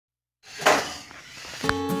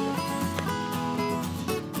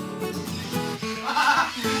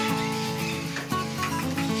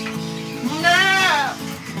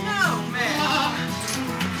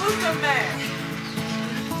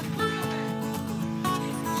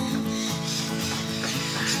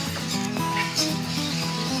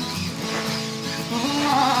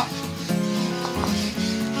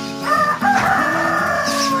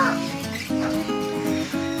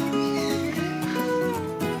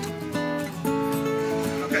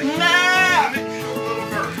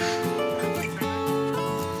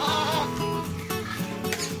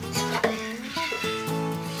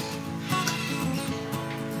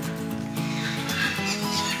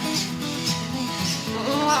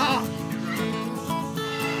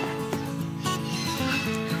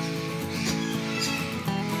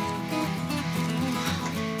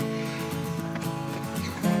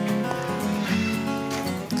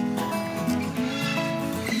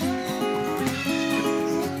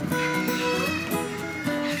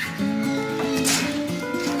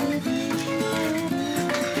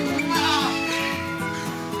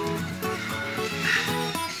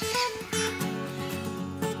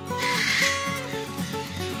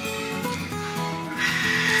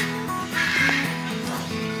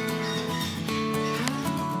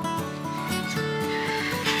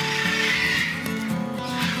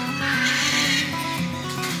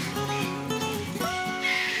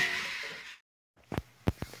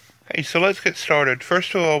Okay, so let's get started.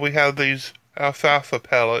 First of all, we have these alfalfa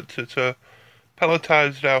pellets. It's a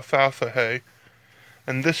pelletized alfalfa hay,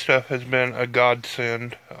 and this stuff has been a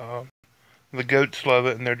godsend. The goats love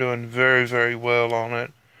it, and they're doing very, very well on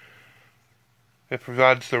it. It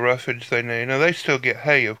provides the roughage they need. Now, they still get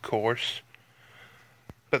hay, of course,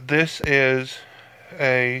 but this is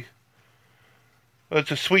it's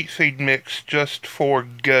a sweet feed mix just for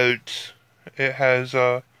goats. It has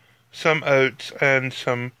some oats and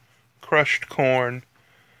some crushed corn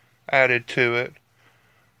added to it,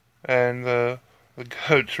 and the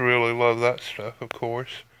goats really love that stuff, of course.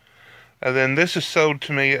 And then this is sold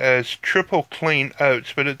to me as triple clean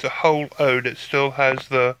oats, but it's a whole oat. It still has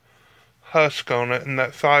the husk on it, and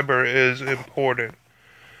that fiber is important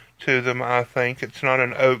to them, I think. It's not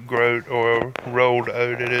an oat groat or a rolled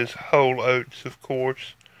oat. It is whole oats, of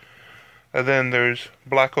course. And then there's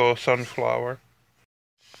black oil sunflower.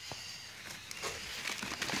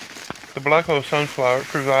 The black oil sunflower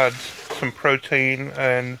provides some protein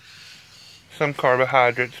and some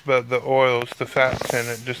carbohydrates, but the oils, the fats in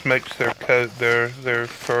it, just makes their coat, their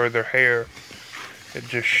fur, their hair, it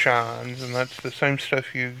just shines. And that's the same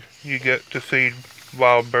stuff you get to feed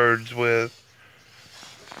wild birds with.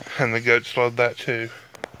 And the goats love that too.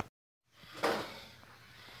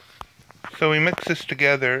 So we mix this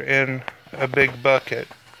together in a big bucket.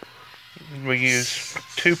 We use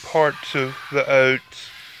 2 parts of the oats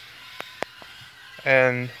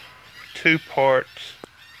and 2 parts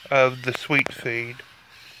of the sweet feed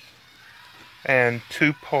and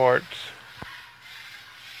 2 parts,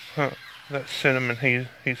 that's Cinnamon,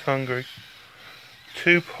 he's hungry,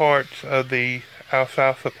 2 parts of the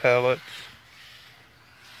alfalfa pellets,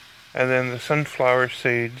 and then the sunflower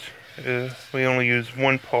seeds, we only use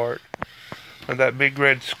 1 part. And that big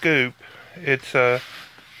red scoop, it's a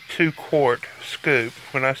 2-quart scoop.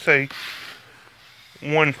 When I say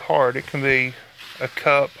 1 part, it can be a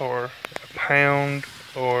cup or a pound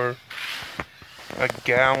or a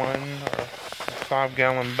gallon or a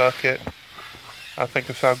 5-gallon bucket. I think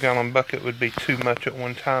a 5-gallon bucket would be too much at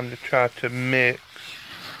one time to try to mix.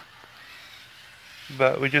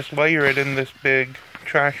 But we just layer it in this big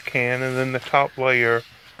trash can, and then the top layer,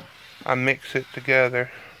 I mix it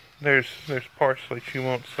together. There's parsley. She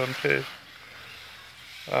wants some too.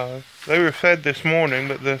 They were fed this morning,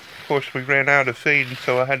 but of course we ran out of feed, and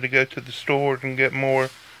so I had to go to the store and get more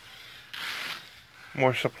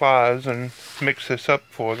supplies and mix this up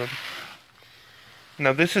for them.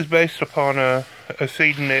 Now this is based upon a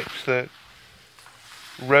feed mix that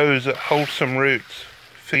Rose at Wholesome Roots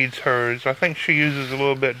feeds hers. I think she uses a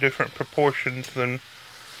little bit different proportions than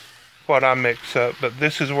what I mix up, but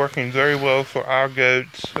this is working very well for our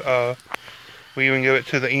goats. We even give it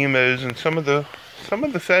to the emus, and some of the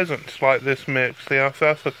pheasants like this mix. The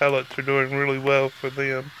alfalfa pellets are doing really well for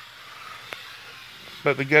them,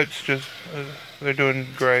 but the goats just they're doing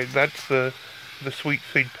great. That's the sweet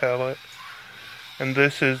feed pellet, and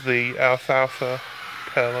this is the alfalfa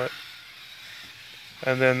pellet,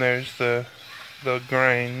 and then there's the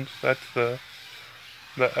grains. That's the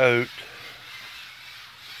oat.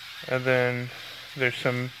 And then there's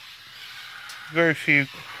some very few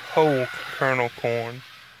whole kernel corn.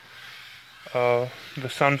 The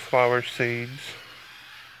sunflower seeds.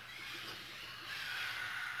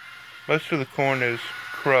 Most of the corn is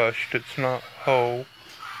crushed. It's not whole.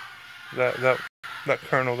 That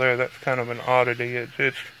kernel there, that's kind of an oddity.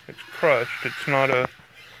 It's crushed. It's not a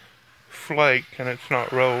flake, and it's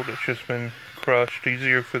not rolled. It's just been crushed.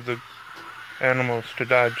 Easier for the animals to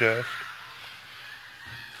digest.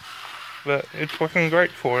 But it's working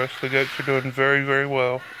great for us. The goats are doing very, very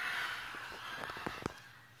well.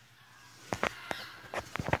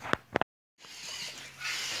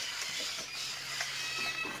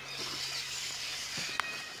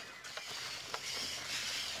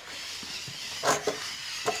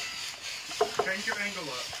 Change your angle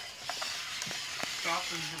up. Stop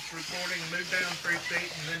the recording, move down 3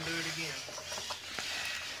 feet, and then do it again.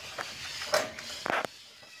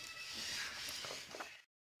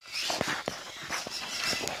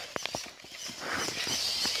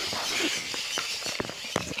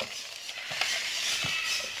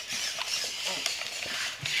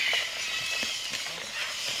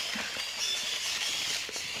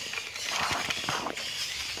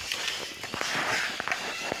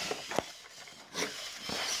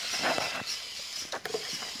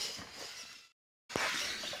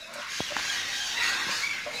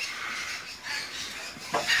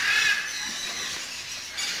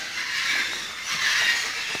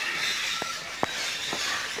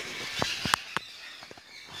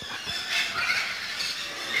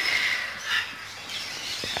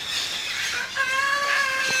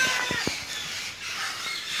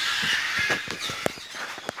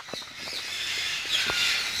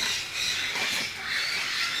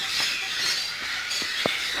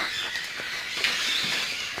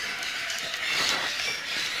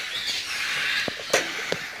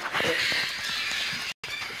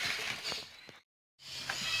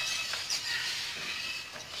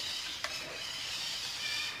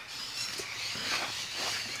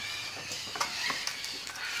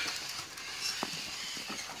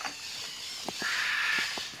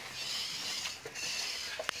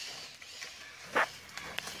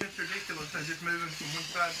 just moving from one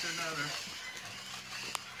side to another.